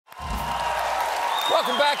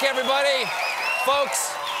Welcome back, everybody.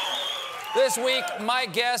 Folks, this week, my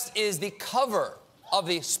guest is the cover of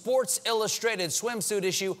the Sports Illustrated swimsuit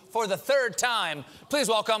issue for the third time. Please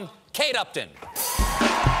welcome Kate Upton.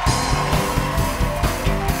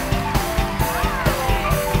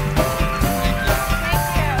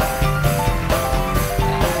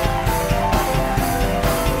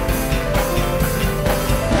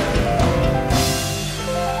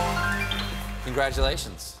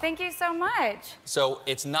 Congratulations. Thank you so much. So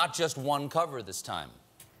it's not just one cover this time.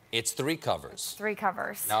 It's 3 covers. 3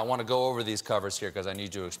 covers. Now I want to go over these covers here because I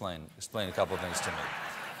need you to explain a couple of things to me.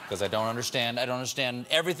 Because I don't understand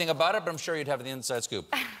everything about it, but I'm sure you'd have the inside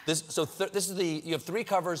scoop. You have 3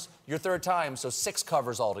 covers, your third time, so 6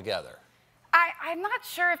 covers altogether. I'm not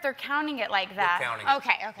sure if they're counting it like that. They're counting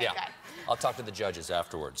Okay, it. okay, Yeah. good. I'll talk to the judges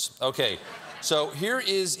afterwards. Okay, so here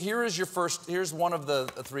is your first, here's one of the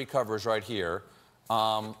 3 covers right here.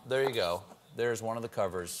 There you go. There's one of the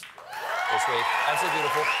covers this week. Absolutely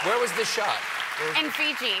beautiful. Where was this shot? In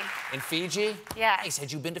Fiji. In Fiji? Yes. Nice.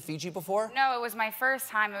 Had you been to Fiji before? No, it was my first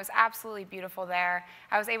time. It was absolutely beautiful there.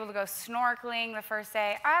 I was able to go snorkeling the first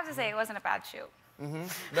day. I have to say, it wasn't a bad shoot.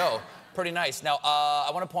 Mm-hmm. No, pretty nice. Now,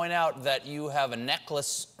 I want to point out that you have a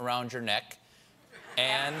necklace around your neck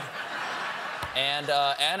and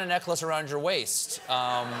a necklace around your waist.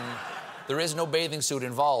 There is no bathing suit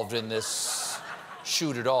involved in this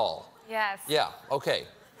shoot at all. Yes. Yeah, okay.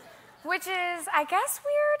 Which is, I guess,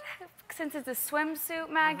 weird, since it's a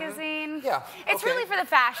swimsuit magazine. Yeah, It's okay. really for the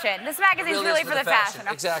fashion. This magazine's really for the fashion.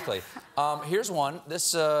 Exactly. Here's one.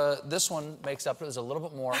 This one makes up for it. There's a little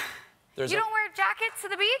bit more. You don't wear jackets to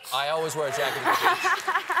the beach? I always wear a jacket to the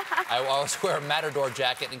beach. I always wear a Matador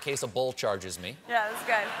jacket in case a bull charges me. Yeah, that's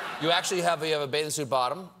good. You actually have a bathing suit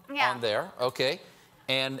bottom on there, okay.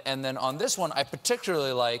 And then on this one, I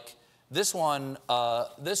particularly like this one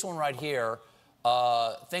right here.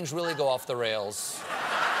 Things really go off the rails.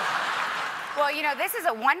 Well, you know, this is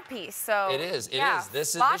a one-piece, so... It is, it yeah, is.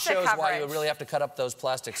 This shows why you really have to cut up those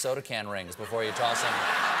plastic soda can rings before you toss them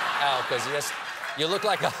out, because you look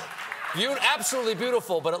like a... You're absolutely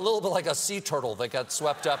beautiful, but a little bit like a sea turtle that got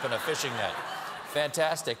swept up in a fishing net.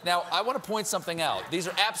 Fantastic. Now, I want to point something out. These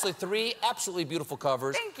are 3 absolutely beautiful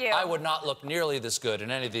covers. Thank you. I would not look nearly this good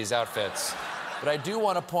in any of these outfits. But I do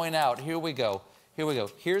want to point out, here we go. Here we go.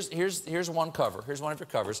 Here's one cover. Here's one of your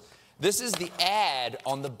covers. This is the ad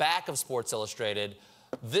on the back of Sports Illustrated.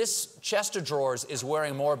 This chest of drawers is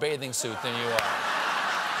wearing more bathing suit than you are.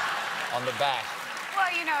 On the back.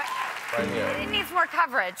 Well, you know, right here. It needs more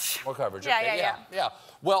coverage. More coverage. Yeah, okay. yeah.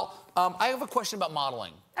 Well, I have a question about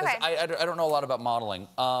modeling. Okay. I don't know a lot about modeling.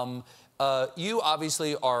 You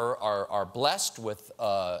obviously are blessed with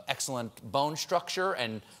excellent bone structure,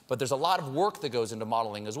 but there's a lot of work that goes into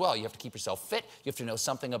modeling as well. You have to keep yourself fit. You have to know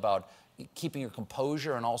something about keeping your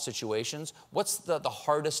composure in all situations. What's the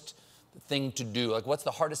hardest thing to do? Like, what's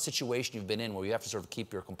the hardest situation you've been in where you have to sort of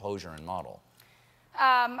keep your composure and model?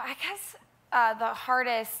 I guess the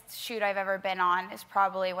hardest shoot I've ever been on is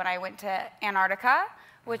probably when I went to Antarctica,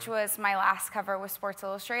 which was my last cover with Sports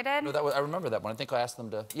Illustrated. No, I remember that one. I think I asked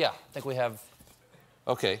them to. Yeah, I think we have.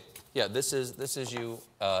 Okay. Yeah, this is you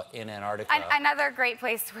in Antarctica. Another great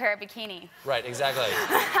place to wear a bikini. Right. Exactly.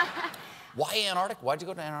 Why Antarctica? Why'd you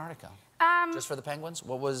go to Antarctica? Just for the penguins?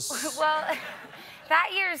 What was? Well,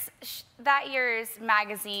 that year's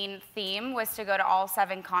magazine theme was to go to all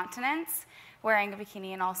 7 continents, wearing a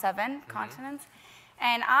bikini in all 7 continents.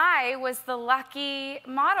 And I was the lucky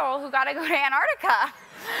model who got to go to Antarctica.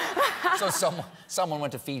 So someone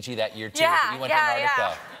went to Fiji that year too. Yeah, but you went to Antarctica.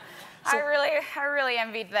 Yeah. So, I really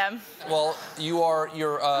envied them. Well, you are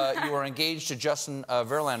engaged to Justin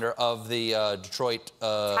Verlander of the Detroit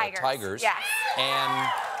Tigers. Yes. And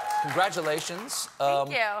congratulations.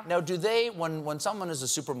 Thank you. Now, do they, when someone is a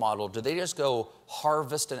supermodel, do they just go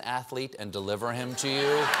harvest an athlete and deliver him to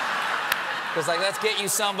you? Because, like, let's get you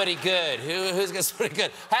somebody good. Who's got somebody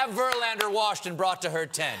good? Have Verlander washed and brought to her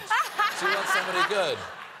tent. She wants somebody good.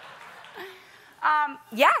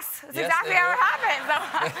 Yes, that's exactly how it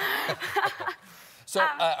happened. So,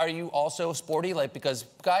 are you also sporty? Like, because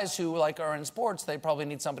guys who are in sports, they probably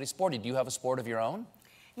need somebody sporty. Do you have a sport of your own?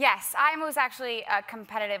 Yes, I was actually a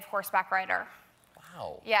competitive horseback rider.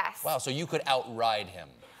 Wow. Yes. Wow, so you could outride him.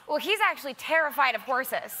 Well, he's actually terrified of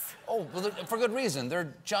horses. Oh, well, for good reason.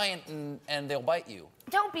 They're giant and they'll bite you.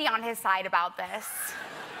 Don't be on his side about this.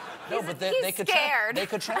 No, but they could scared. They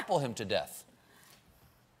could trample him to death.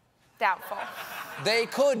 Doubtful. They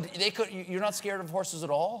could. You're not scared of horses at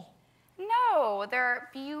all? No, they're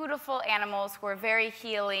beautiful animals who are very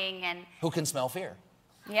healing and... Who can smell fear.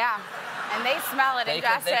 Yeah, and they smell it in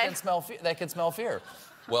Justin. They can smell fear.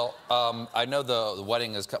 Well, I know the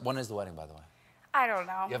wedding is... When is the wedding, by the way? I don't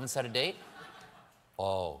know. You haven't set a date?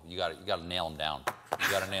 Oh, you gotta nail them down. You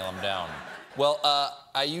gotta nail them down. Well,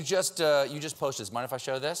 you just posted this. Mind if I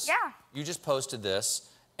show this? Yeah. You just posted this,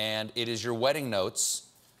 and it is your wedding notes,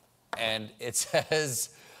 and it says,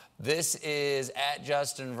 "This is at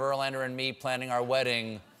Justin Verlander and me planning our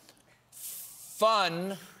wedding.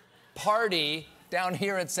 Fun party." Down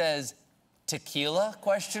here it says, "Tequila?" ?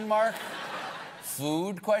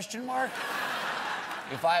 Food ?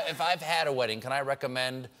 If I've had a wedding, can I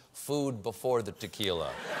recommend food before the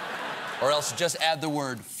tequila? Or else just add the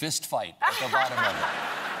word fist fight at the bottom of it.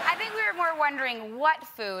 I think we were more wondering what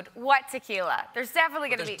food, what tequila. There's definitely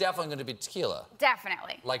going to be... There's definitely going to be tequila.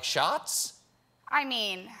 Definitely. Like shots? I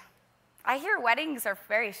mean, I hear weddings are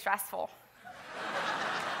very stressful.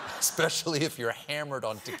 Especially if you're hammered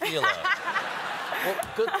on tequila.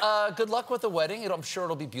 Well, good luck with the wedding. I'm sure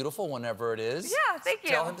it'll be beautiful whenever it is. Yeah, thank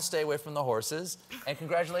you. Tell him to stay away from the horses. And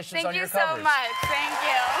congratulations on your Thank you coverage. so much. Thank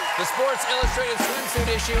you. The Sports Illustrated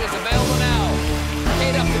swimsuit issue is available now.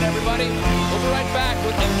 Kate Upton, everybody. We'll be right back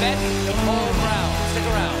with Yvette Nicole Brown. Stick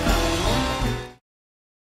around.